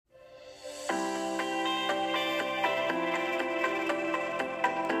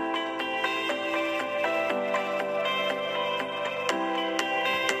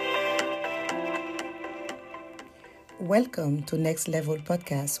Welcome to Next Level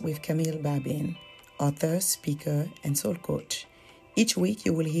Podcast with Camille Babin, author, speaker, and soul coach. Each week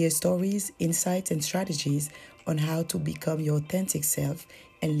you will hear stories, insights, and strategies on how to become your authentic self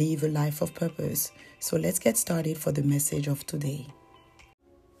and live a life of purpose. So let's get started for the message of today.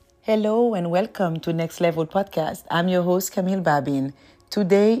 Hello and welcome to Next Level Podcast. I'm your host, Camille Babin.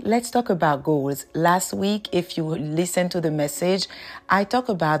 Today, let's talk about goals. Last week, if you listened to the message, I talked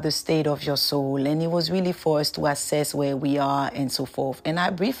about the state of your soul, and it was really for us to assess where we are and so forth. And I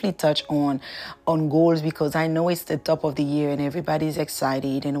briefly touched on goals because I know it's the top of the year and everybody's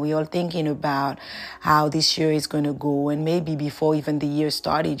excited and we're all thinking about how this year is going to go. And maybe before even the year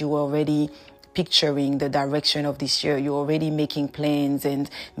started, you were already picturing the direction of this year. You're already making plans and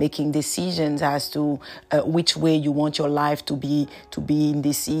making decisions as to which way you want your life to be in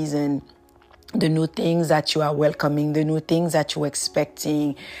this season, the new things that you are welcoming, the new things that you're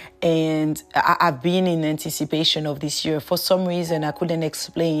expecting. And I've been in anticipation of this year. For some reason, I couldn't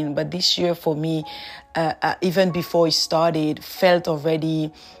explain, but this year for me, even before it started, felt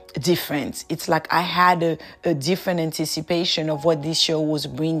already different. It's like I had a different anticipation of what this year was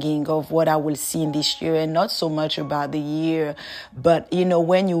bringing, of what I will see in this year, and not so much about the year. But,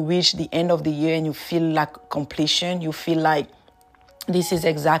 when you reach the end of the year and you feel like completion, you feel like this is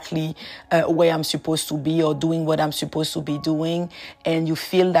exactly where I'm supposed to be or doing what I'm supposed to be doing. And you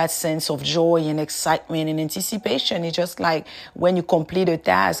feel that sense of joy and excitement and anticipation. It's just like when you complete a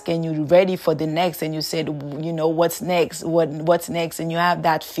task and you're ready for the next and you said, what's next? What's next? And you have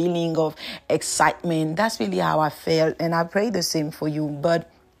that feeling of excitement. That's really how I felt. And I pray the same for you. But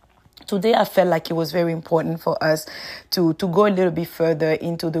today, I felt like it was very important for us to go a little bit further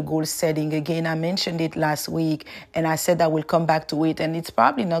into the goal setting. Again, I mentioned it last week, and I said I will come back to it. And it's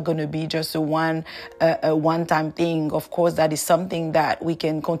probably not going to be just a one-time thing. Of course, that is something that we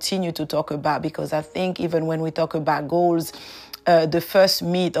can continue to talk about, because I think even when we talk about goals, the first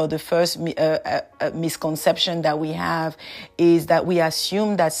myth or the first misconception that we have is that we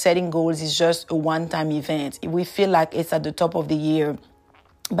assume that setting goals is just a one-time event. We feel like it's at the top of the year.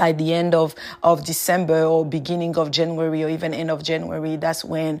 By the end of December or beginning of January or even end of January, that's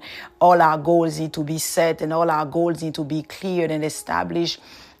when all our goals need to be set and all our goals need to be cleared and established.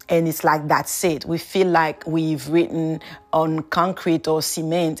 And it's like, that's it. We feel like we've written on concrete or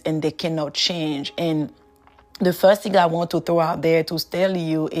cement and they cannot change. And the first thing I want to throw out there to tell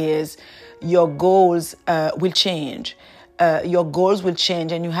you is your goals will change. Your goals will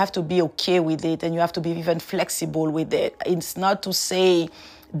change and you have to be okay with it, and you have to be even flexible with it. It's not to say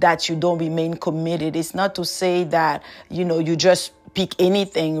that you don't remain committed. It's not to say that, you just pick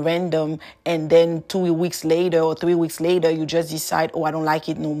anything random and then 2 weeks later or 3 weeks later, you just decide, I don't like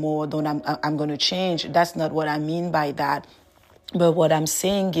it no more. I'm going to change. That's not what I mean by that. But what I'm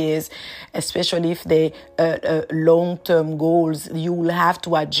saying is, especially if they're long-term goals, you will have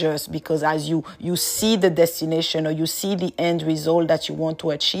to adjust, because as you see the destination or you see the end result that you want to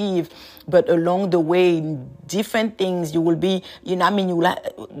achieve, but along the way, different things, you will be, you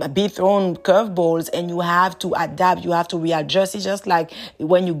will be thrown curveballs and you have to adapt, you have to readjust. It's just like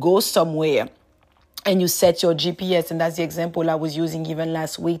when you go somewhere and you set your GPS, and that's the example I was using even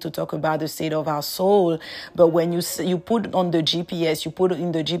last week to talk about the state of our soul. But when you put on the GPS, you put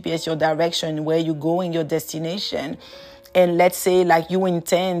in the GPS your direction, where you go in your destination. And let's say like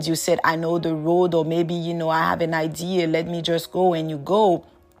you said, I know the road, or maybe, I have an idea, let me just go, and you go.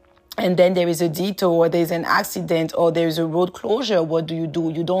 And then there is a detour, or there's an accident, or there's a road closure. What do? You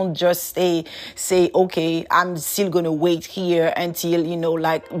don't just say, okay, I'm still going to wait here until,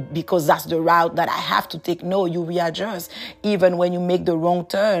 because that's the route that I have to take. No, you readjust. Even when you make the wrong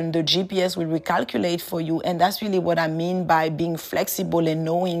turn, the GPS will recalculate for you. And that's really what I mean by being flexible and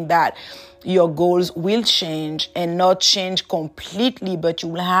knowing that your goals will change, and not change completely, but you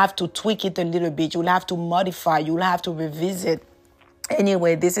will have to tweak it a little bit. You'll have to modify. You'll have to revisit.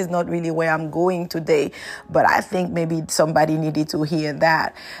 Anyway, this is not really where I'm going today, but I think maybe somebody needed to hear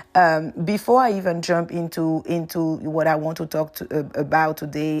that. Before I even jump into what I want to talk about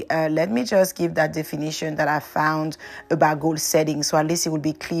today, let me just give that definition that I found about goal setting, so at least it will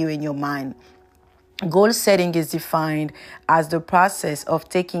be clear in your mind. Goal setting is defined as the process of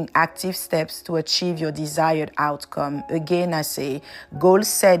taking active steps to achieve your desired outcome. Again, I say, goal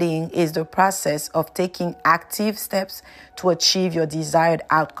setting is the process of taking active steps to achieve your desired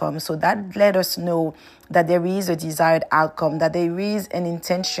outcome. So that let us know that there is a desired outcome, that there is an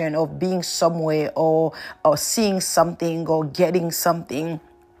intention of being somewhere or seeing something or getting something.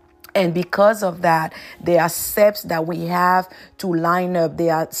 And because of that, there are steps that we have to line up.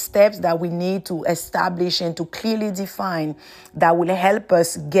 There are steps that we need to establish and to clearly define that will help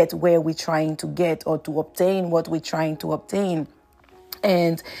us get where we're trying to get, or to obtain what we're trying to obtain.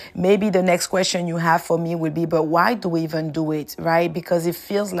 And maybe the next question you have for me would be, but why do we even do it, right? Because it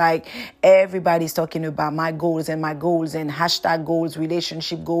feels like everybody's talking about my goals and hashtag goals,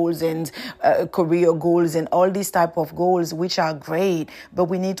 relationship goals, and career goals, and all these type of goals, which are great. But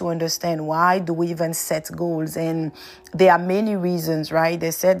we need to understand, why do we even set goals? And there are many reasons, right?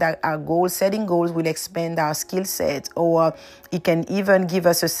 They said that setting goals will expand our skill set, or it can even give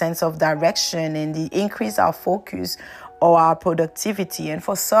us a sense of direction and increase our focus or our productivity. And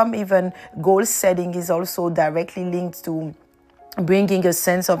for some, even goal setting is also directly linked to bringing a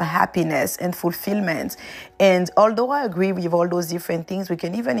sense of happiness and fulfillment. And although I agree with all those different things, we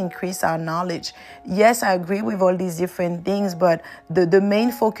can even increase our knowledge. Yes, I agree with all these different things, but the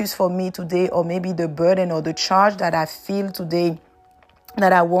main focus for me today, or maybe the burden or the charge that I feel today,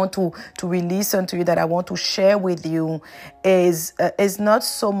 that I want to release onto you, that I want to share with you, is not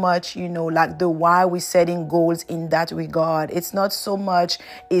so much, like the why we're setting goals in that regard. It's not so much,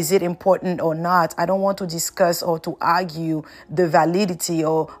 is it important or not? I don't want to discuss or to argue the validity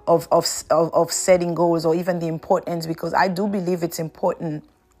of setting goals, or even the importance, because I do believe it's important.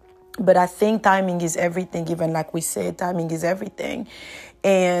 But I think timing is everything. Even like we said, timing is everything.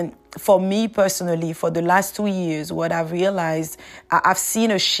 And for me personally, for the last 2 years, what I've realized, I've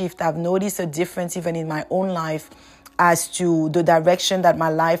seen a shift. I've noticed a difference even in my own life as to the direction that my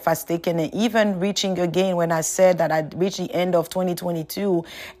life has taken. And even reaching again, when I said that I'd reached the end of 2022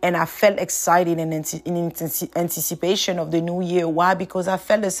 and I felt excited and in anticipation of the new year. Why? Because I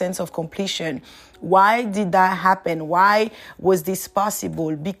felt a sense of completion. Why did that happen? Why was this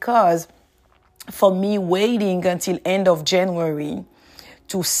possible? Because for me, waiting until end of January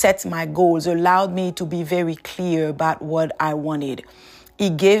to set my goals allowed me to be very clear about what I wanted.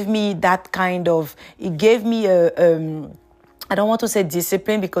 It gave me I don't want to say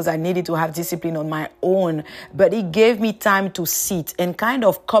discipline, because I needed to have discipline on my own, but it gave me time to sit and kind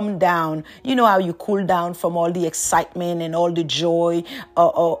of come down. You know how you cool down from all the excitement and all the joy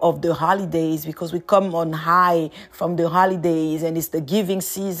of the holidays, because we come on high from the holidays, and it's the giving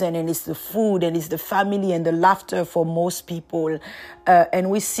season, and it's the food, and it's the family and the laughter for most people. And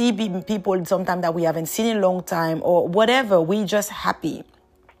we see people sometimes that we haven't seen in a long time, or whatever, we just happy.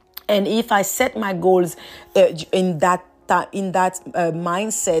 And if I set my goals in that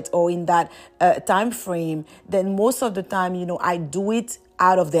mindset, or in that time frame, then most of the time, I do it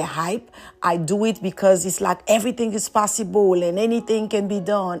out of the hype. I do it because it's like everything is possible and anything can be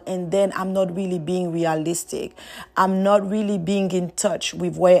done. And then I'm not really being realistic. I'm not really being in touch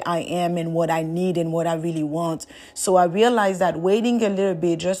with where I am and what I need and what I really want. So I realized that waiting a little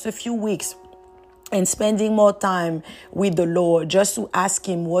bit, just a few weeks, and spending more time with the Lord, just to ask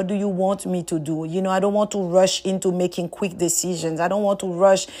Him, what do you want me to do? I don't want to rush into making quick decisions. I don't want to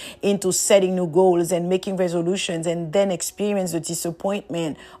rush into setting new goals and making resolutions and then experience the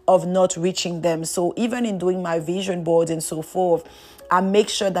disappointment of not reaching them. So even in doing my vision boards and so forth, I make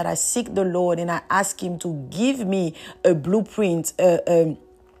sure that I seek the Lord and I ask Him to give me a blueprint,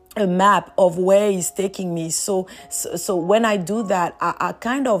 a map of where He's taking me. So when I do that,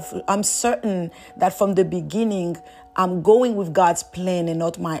 I'm certain that from the beginning, I'm going with God's plan and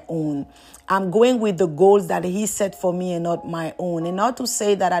not my own. I'm going with the goals that He set for me and not my own. And not to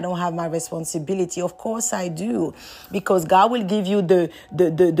say that I don't have my responsibility. Of course I do. Because God will give you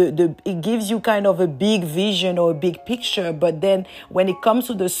it gives you kind of a big vision or a big picture. But then when it comes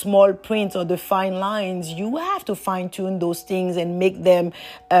to the small print or the fine lines, you have to fine tune those things and make them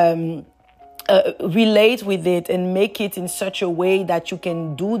relate with it and make it in such a way that you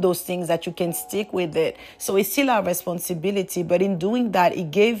can do those things, that you can stick with it. So it's still our responsibility. But in doing that,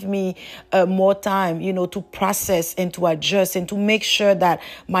 it gave me more time, to process and to adjust and to make sure that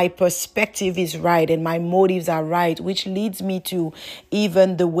my perspective is right and my motives are right, which leads me to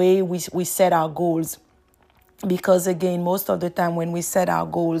even the way we set our goals. Because again, most of the time when we set our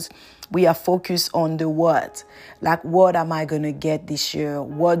goals, we are focused on the what. Like, what am I going to get this year?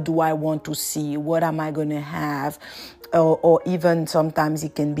 What do I want to see? What am I going to have? Or even sometimes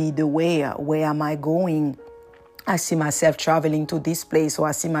it can be the where. Where am I going? I see myself traveling to this place, or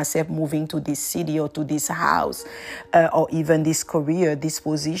I see myself moving to this city or to this house, or even this career, this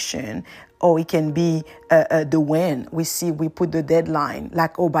position. Or it can be the when. We put the deadline,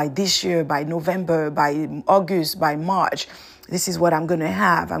 like, by this year, by November, by August, by March, this is what I'm going to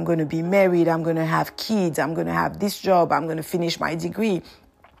have. I'm going to be married. I'm going to have kids. I'm going to have this job. I'm going to finish my degree.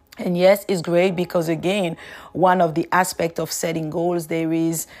 And yes, it's great because, again, one of the aspects of setting goals, there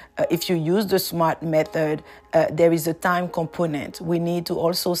is, if you use the SMART method, there is a time component. We need to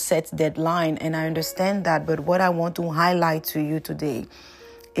also set deadline, and I understand that. But what I want to highlight to you today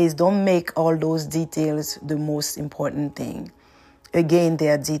is don't make all those details the most important thing. Again, they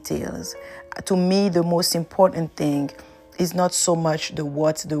are details. To me, the most important thing is not so much the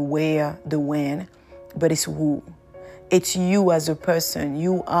what, the where, the when, but it's who. It's you as a person.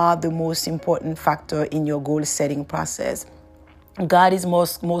 You are the most important factor in your goal setting process. God is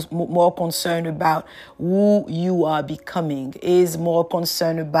more concerned about who you are becoming, is more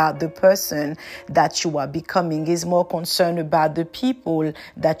concerned about the person that you are becoming, is more concerned about the people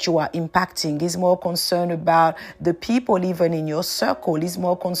that you are impacting, is more concerned about the people even in your circle, is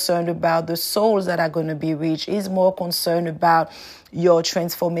more concerned about the souls that are going to be reached, is more concerned about your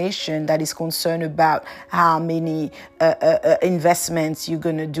transformation, that is concerned about how many investments you're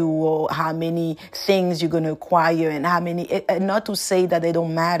going to do, or how many things you're going to acquire, and how many, not to say that they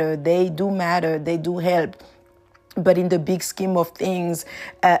don't matter. They do matter. They do help. But in the big scheme of things,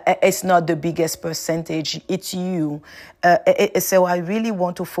 it's not the biggest percentage. It's you. So I really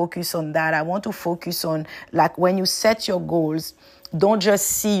want to focus on that. I want to focus on, like, when you set your goals, don't just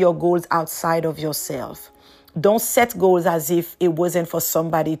see your goals outside of yourself. Don't set goals as if it wasn't for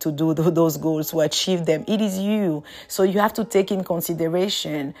somebody to do those goals, to achieve them. It is you. So you have to take in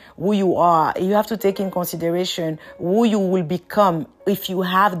consideration who you are. You have to take in consideration who you will become if you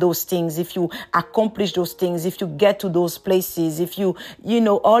have those things, if you accomplish those things, if you get to those places, if you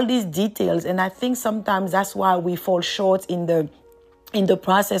all these details. And I think sometimes that's why we fall short in the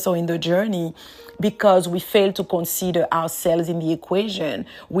process or in the journey, because we fail to consider ourselves in the equation.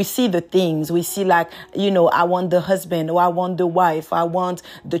 We see the things. We see, like, I want the husband, or I want the wife, I want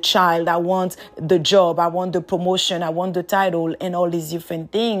the child, I want the job, I want the promotion, I want the title, and all these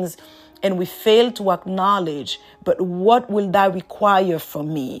different things. And we fail to acknowledge, but what will that require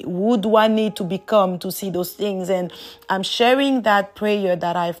from me? Who do I need to become to see those things? And I'm sharing that prayer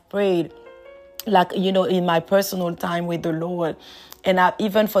that I've prayed, like, in my personal time with the Lord. And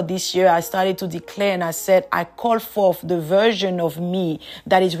even for this year, I started to declare, and I said, I call forth the version of me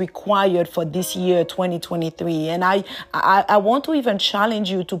that is required for this year, 2023. And I want to even challenge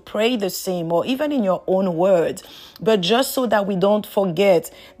you to pray the same, or even in your own words, but just so that we don't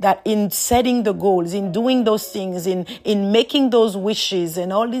forget that in setting the goals, in doing those things, in making those wishes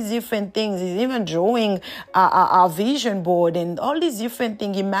and all these different things, even drawing our vision board and all these different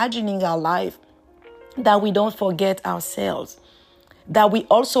things, imagining our life, that we don't forget ourselves. That we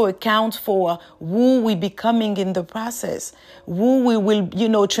also account for who we're becoming in the process, who we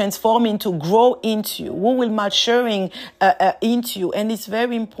will, transform into, grow into, who will maturing into. And it's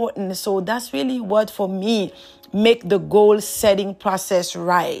very important. So that's really what, for me, make the goal setting process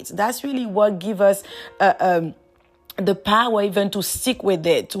right. That's really what gives us the power even to stick with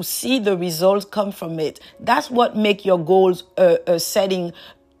it, to see the results come from it. That's what make your goals setting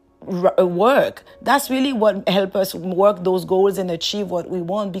work. That's really what help us work those goals and achieve what we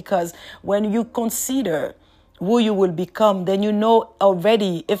want. Because when you consider who you will become, then you know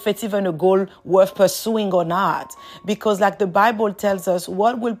already if it's even a goal worth pursuing or not. Because, like the Bible tells us,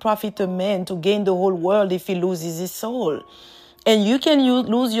 what will profit a man to gain the whole world if he loses his soul? And you can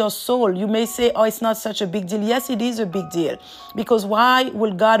lose your soul. You may say, oh, it's not such a big deal. Yes, it is a big deal. Because why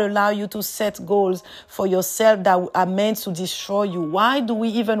will God allow you to set goals for yourself that are meant to destroy you? Why do we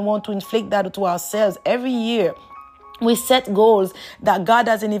even want to inflict that to ourselves every year? We set goals that God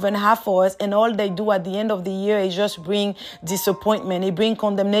doesn't even have for us, and all they do at the end of the year is just bring disappointment. It brings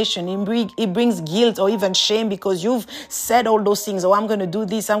condemnation. It brings guilt or even shame, because you've said all those things. Oh, I'm going to do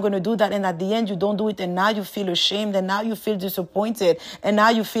this, I'm going to do that. And at the end, you don't do it. And now you feel ashamed, and now you feel disappointed, and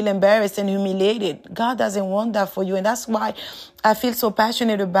now you feel embarrassed and humiliated. God doesn't want that for you. And that's why I feel so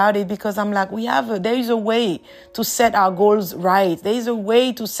passionate about it, because I'm like, there is a way to set our goals right. There is a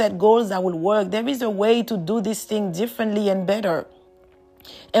way to set goals that will work. There is a way to do this thing differently and better.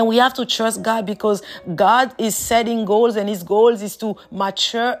 And we have to trust God, because God is setting goals, and his goals is to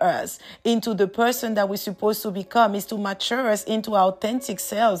mature us into the person that we're supposed to become, is to mature us into our authentic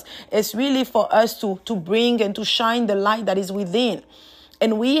selves. It's really for us to bring and to shine the light that is within.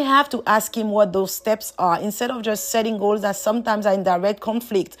 And we have to ask him what those steps are, instead of just setting goals that sometimes are in direct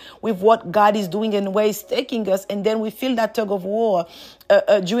conflict with what God is doing and where he's taking us. And then we feel that tug of war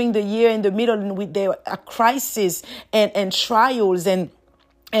during the year, in the middle, and with the crisis and trials and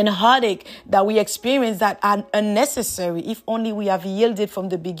heartache that we experience that are unnecessary if only we have yielded from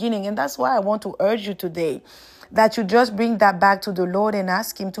the beginning. And that's why I want to urge you today that you just bring that back to the Lord and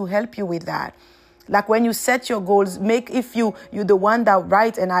ask him to help you with that. Like when you set your goals, if you're the one that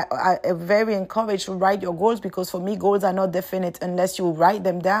write, and I am very encouraged to write your goals, because for me, goals are not definite unless you write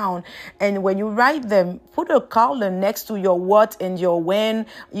them down. And when you write them, put a column next to your what and your when,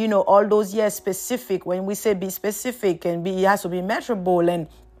 all those specific. When we say be specific, and it has to be measurable and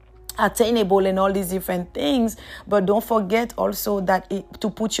attainable and all these different things. But don't forget also that to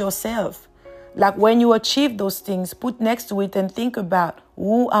put yourself, like when you achieve those things, put next to it and think about,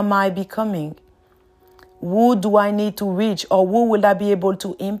 who am I becoming? Who do I need to reach, or who will I be able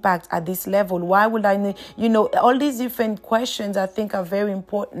to impact at this level? Why would I need, all these different questions I think are very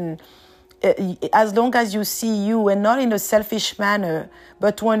important. As long as you see you, and not in a selfish manner,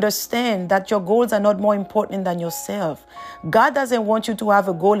 but to understand that your goals are not more important than yourself. God doesn't want you to have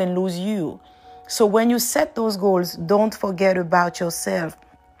a goal and lose you. So when you set those goals, don't forget about yourself.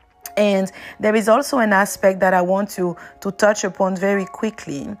 And there is also an aspect that I want to touch upon very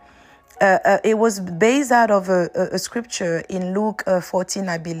quickly. It was based out of a scripture in Luke 14,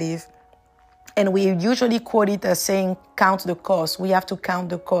 I believe. And we usually quote it as saying, count the cost. We have to count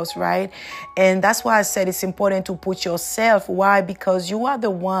the cost, right? And that's why I said it's important to put yourself. Why? Because you are the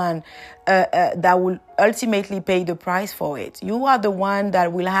one that will ultimately pay the price for it. You are the one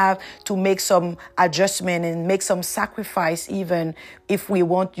that will have to make some adjustment and make some sacrifice, even if you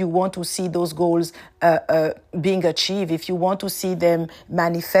want to see those goals being achieved, if you want to see them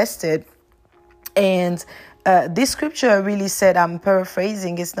manifested. And this scripture really said, I'm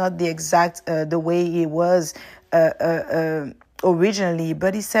paraphrasing, it's not the exact the way it was originally,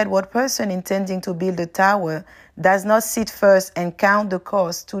 but he said, what person intending to build a tower does not sit first and count the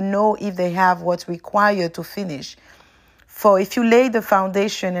cost to know if they have what's required to finish? For if you lay the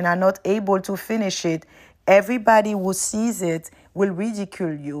foundation and are not able to finish it, everybody who sees it will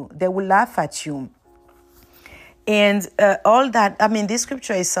ridicule you. They will laugh at you. And all that, this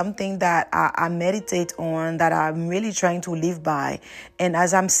scripture is something that I meditate on, that I'm really trying to live by. And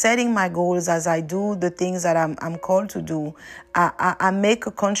as I'm setting my goals, as I do the things that I'm called to do, I make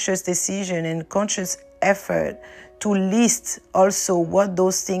a conscious decision and conscious effort to list also what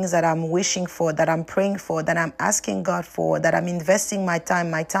those things that I'm wishing for, that I'm praying for, that I'm asking God for, that I'm investing my time,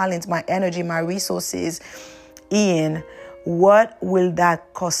 my talent, my energy, my resources in. What will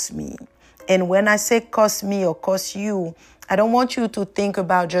that cost me? And when I say cost me or cost you, I don't want you to think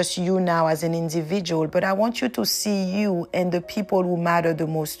about just you now as an individual, but I want you to see you and the people who matter the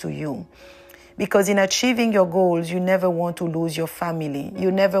most to you. Because in achieving your goals, you never want to lose your family.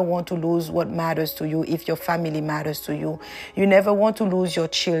 You never want to lose what matters to you if your family matters to you. You never want to lose your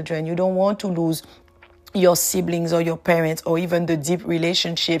children. You don't want to lose your siblings or your parents, or even the deep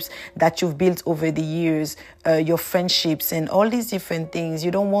relationships that you've built over the years, your friendships and all these different things.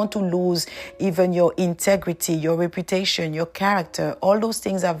 You don't want to lose even your integrity, your reputation, your character. All those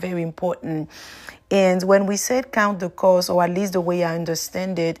things are very important. And when we said count the cost, or at least the way I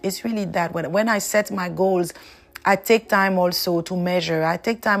understand it, it's really that when I set my goals, I take time also to measure. I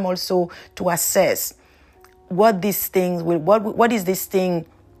take time also to assess what these things will, what is this thing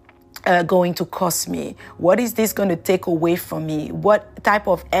going to cost me? What is this going to take away from me? What type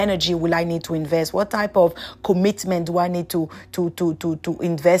of energy will I need to invest? What type of commitment do I need to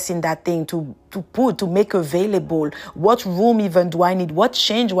invest in that thing, to make available? What room even do I need? What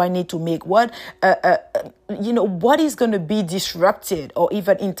change do I need to make? What what is going to be disrupted or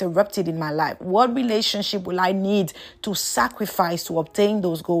even interrupted in my life? What relationship will I need to sacrifice to obtain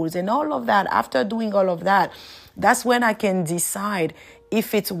those goals? And all of that, after doing all of that, that's when I can decide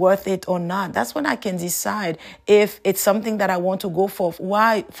if it's worth it or not. That's when I can decide if it's something that I want to go for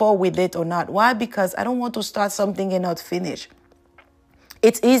with it or not. Why? Because I don't want to start something and not finish.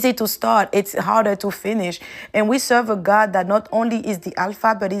 It's easy to start. It's harder to finish. And we serve a God that not only is the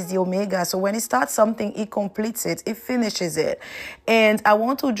Alpha, but is the Omega. So when he starts something, he completes it. He finishes it. And I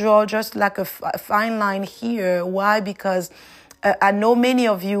want to draw just like a fine line here. Why? Because I know many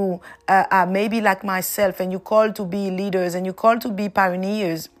of you are maybe like myself, and you call to be leaders, and you call to be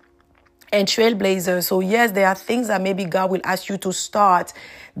pioneers and trailblazers. So yes, there are things that maybe God will ask you to start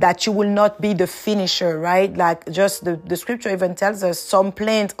that you will not be the finisher, right? Like just the scripture even tells us, some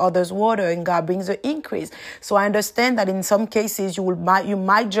plant, others water, and God brings the increase. So I understand that in some cases you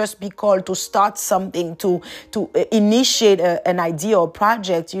might just be called to start something, to initiate an idea or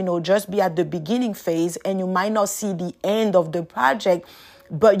project, just be at the beginning phase, and you might not see the end of the project,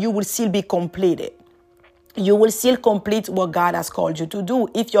 but you will still be completed. you will still complete what God has called you to do.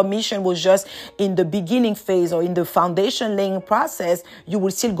 If your mission was just in the beginning phase or in the foundation laying process, you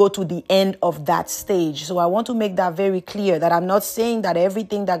will still go to the end of that stage. So I want to make that very clear, that I'm not saying that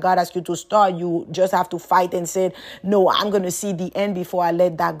everything that God asks you to start, you just have to fight and say, no, I'm going to see the end before I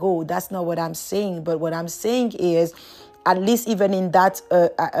let that go. That's not what I'm saying. But what I'm saying is, at least even in that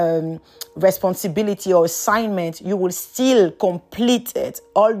responsibility or assignment, you will still complete it,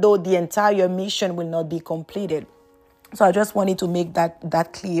 although the entire mission will not be completed. So I just wanted to make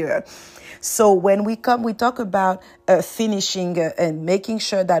that clear. So when we talk about finishing and making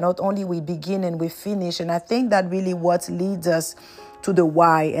sure that not only we begin and we finish, and I think that really what leads us to the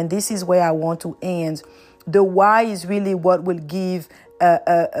why, and this is where I want to end. The why is really what will give,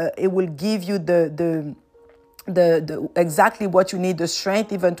 it will give you the exactly what you need, the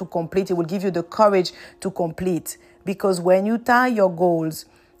strength even to complete. It will give you the courage to complete, because when you tie your goals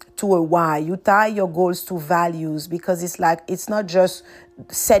to a why, you tie your goals to values, because it's not just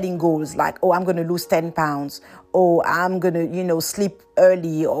setting goals like, oh, I'm going to lose 10 pounds, or I'm going to, sleep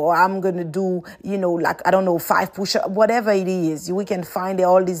early, or I'm going to do, 5 push-ups, whatever it is. We can find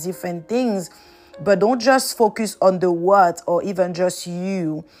all these different things. But don't just focus on the what or even just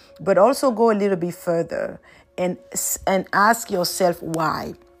you, but also go a little bit further and ask yourself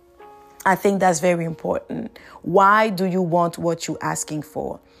why. I think that's very important. Why do you want what you're asking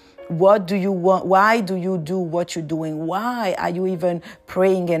for? What do you want? Why do you do what you're doing? Why are you even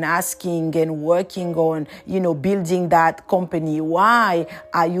praying and asking and working on, building that company? Why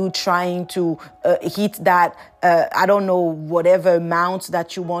are you trying to hit that, whatever amount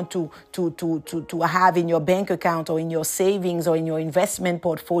that you want to have in your bank account or in your savings or in your investment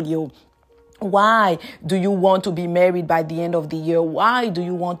portfolio? Why do you want to be married by the end of the year? Why do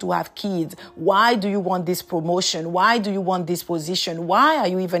you want to have kids? Why do you want this promotion? Why do you want this position? Why are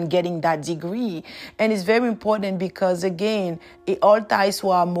you even getting that degree? And it's very important because, again, it all ties to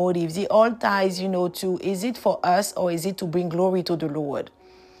our motives. It all ties, to, is it for us or is it to bring glory to the Lord?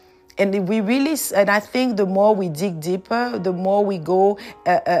 And I think the more we dig deeper, the more we go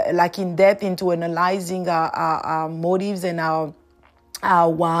in depth into analyzing our motives and our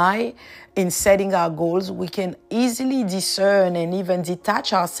why in setting our goals, we can easily discern and even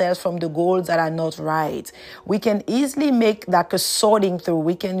detach ourselves from the goals that are not right. We can easily make a sorting through.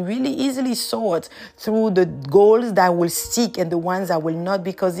 We can really easily sort through the goals that will stick and the ones that will not,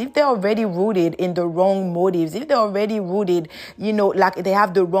 because if they're already rooted in the wrong motives, if they're already rooted, they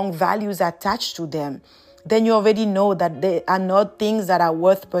have the wrong values attached to them, then you already know that they are not things that are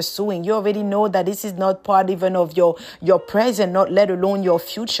worth pursuing. You already know that this is not part even of your present, not let alone your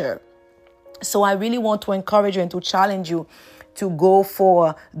future. So I really want to encourage you and to challenge you to go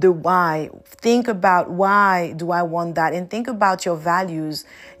for the why. Think about, why do I want that? And think about your values.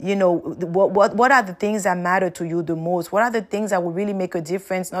 What are the things that matter to you the most? What are the things that will really make a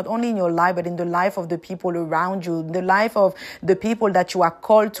difference, not only in your life, but in the life of the people around you, the life of the people that you are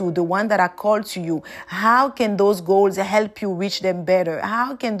called to, the one that are called to you? How can those goals help you reach them better?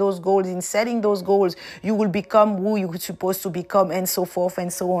 How can those goals, in setting those goals, you will become who you're supposed to become, and so forth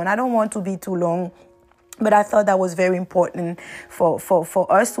and so on. I don't want to be too long, but I thought that was very important for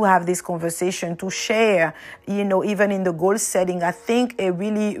us to have this conversation, to share, even in the goal setting. I think it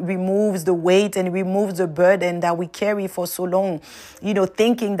really removes the weight and removes the burden that we carry for so long,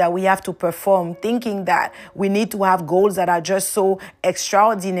 thinking that we have to perform, thinking that we need to have goals that are just so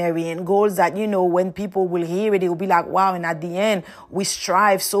extraordinary, and goals that, when people will hear it, it will be like, wow. And at the end, we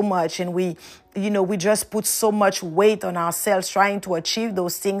strive so much and we just put so much weight on ourselves trying to achieve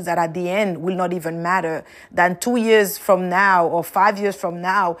those things that at the end will not even matter. Then 2 years from now or 5 years from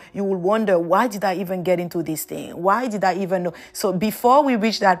now, you will wonder, why did I even get into this thing? Why did I even know? So before we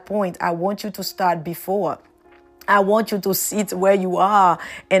reach that point, I want you to start before. I want you to sit where you are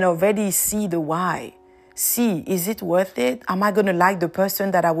and already see the why. See, is it worth it? Am I going to like the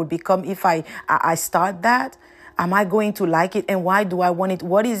person that I would become if I start that? Am I going to like it? And why do I want it?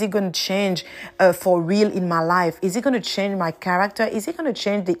 What is it going to change for real in my life? Is it going to change my character? Is it going to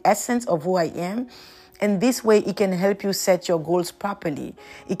change the essence of who I am? And this way, it can help you set your goals properly.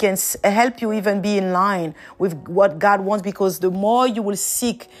 It can help you even be in line with what God wants, because the more you will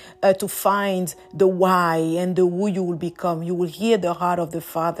seek to find the why and the who you will become, you will hear the heart of the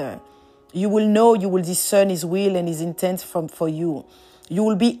Father. You will know, you will discern His will and His intent for you. You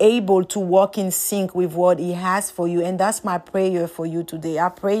will be able to walk in sync with what He has for you. And that's my prayer for you today. I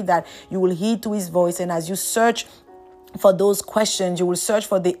pray that you will heed to His voice. And as you search for those questions. You will search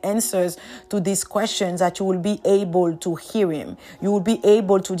for the answers to these questions, that you will be able to hear him. You will be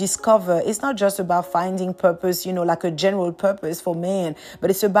able to discover it's not just about finding purpose, like a general purpose for man, but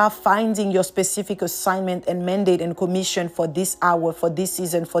it's about finding your specific assignment and mandate and commission for this hour, for this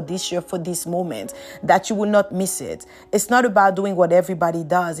season, for this year, for this moment, that you will not miss it. It's not about doing what everybody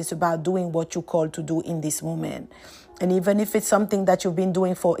does. It's about doing what you're called to do in this moment. And even if it's something that you've been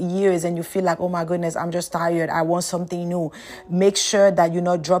doing for years and you feel like, oh my goodness, I'm just tired, I want something new, make sure that you're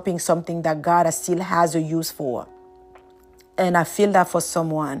not dropping something that God still has a use for. And I feel that for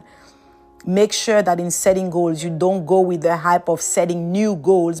someone. Make sure that in setting goals, you don't go with the hype of setting new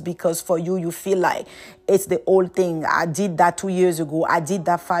goals, because for you feel like it's the old thing. I did that 2 years ago. I did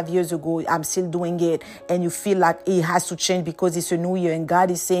that 5 years ago. I'm still doing it. And you feel like it has to change because it's a new year. And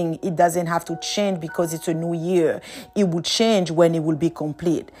God is saying it doesn't have to change because it's a new year. It will change when it will be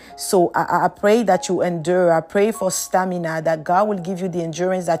complete. So I pray that you endure. I pray for stamina, that God will give you the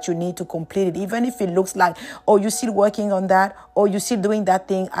endurance that you need to complete it. Even if it looks like, oh, you're still working on that, or you're still doing that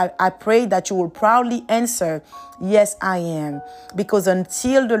thing. I pray that you will proudly answer, yes, I am. Because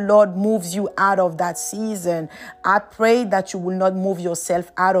until the Lord moves you out of that season, I pray that you will not move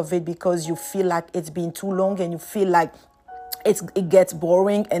yourself out of it because you feel like it's been too long and you feel like it gets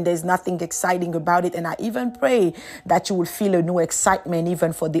boring and there's nothing exciting about it. And I even pray that you will feel a new excitement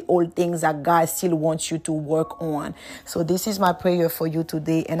even for the old things that God still wants you to work on. So this is my prayer for you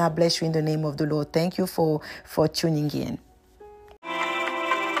today, and I bless you in the name of the Lord. Thank you for tuning in.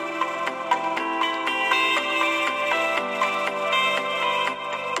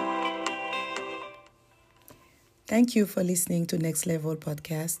 Thank you for listening to Next Level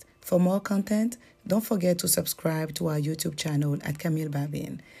Podcast. For more content, don't forget to subscribe to our YouTube channel at Camille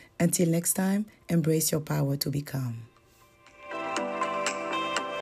Babin. Until next time, embrace your power to become.